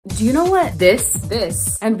Do you know what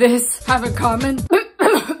this, and this have in common?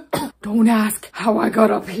 Don't ask how I got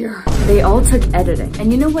up here. They all took editing.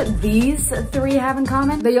 And you know what these three have in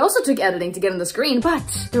common? They also took editing to get on the screen, but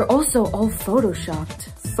they're also all photoshopped.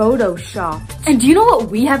 And do you know what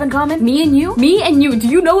we have in common? Me and you? Me and you. Do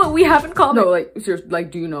you know what we have in common? No, like, seriously, like,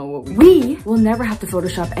 do you know what we will never have to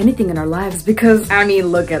Photoshop anything in our lives because, I mean,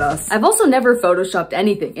 look at us. I've also never Photoshopped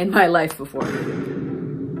anything in my life before.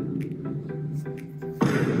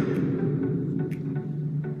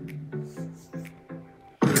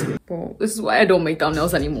 Well, this is why I don't make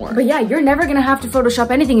thumbnails anymore. But yeah, you're never gonna have to Photoshop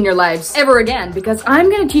anything in your lives ever again because I'm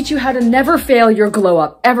gonna teach you how to never fail your glow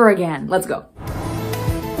up ever again. Let's go.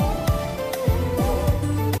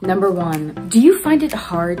 Number 1, do you find it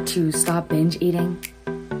hard to stop binge eating?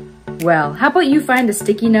 Well, how about you find a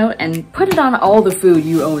sticky note and put it on all the food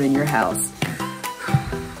you own in your house.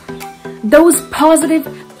 Those positive,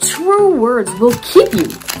 true words will keep you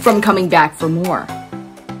from coming back for more.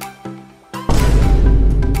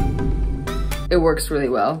 It works really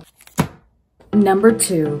well. Number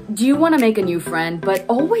 2, do you want to make a new friend but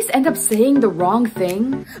always end up saying the wrong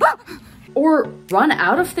thing? Or run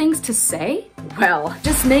out of things to say? Well,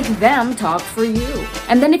 just make them talk for you.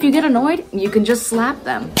 And then if you get annoyed, you can just slap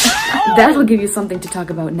them. That'll give you something to talk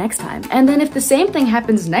about next time. And then if the same thing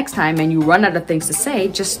happens next time and you run out of things to say,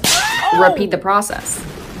 just repeat the process.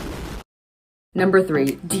 Number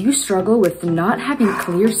 3, do you struggle with not having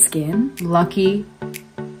clear skin? Lucky.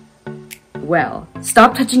 Well,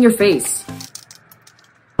 stop touching your face.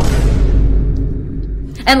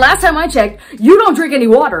 And last time I checked, you don't drink any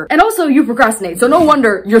water. And also you procrastinate, so no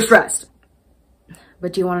wonder you're stressed.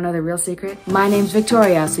 But do you want to know the real secret? My name's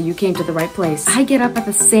Victoria, so you came to the right place. I get up at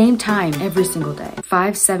the same time every single day,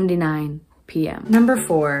 5:79 p.m. Number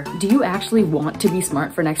 4, do you actually want to be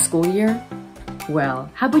smart for next school year? Well,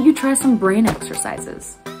 how about you try some brain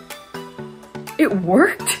exercises? It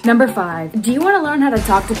worked! Number 5, do you want to learn how to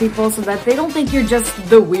talk to people so that they don't think you're just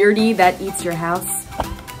the weirdie that eats your house?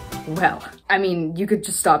 Well, I mean, you could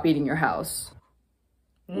just stop eating your house.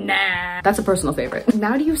 Nah. That's a personal favorite.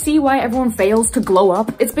 Now do you see why everyone fails to glow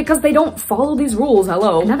up? It's because they don't follow these rules,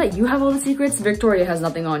 hello. And now that you have all the secrets, Victoria has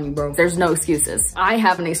nothing on you, bro. There's no excuses. I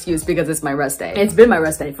have an excuse because it's my rest day. It's been my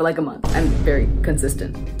rest day for like a month. I'm very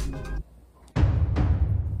consistent.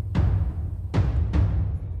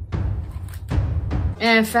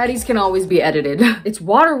 And fatties can always be edited. It's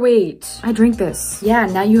water weight. I drink this. Yeah,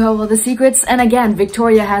 now you have all the secrets. And again,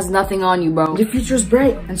 Victoria has nothing on you, bro. Your future's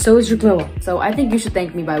bright. And so is your glow up. So I think you should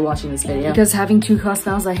thank me by watching this video. Because having 2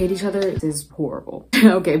 hostels that hate each other is horrible.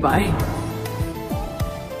 Okay, bye.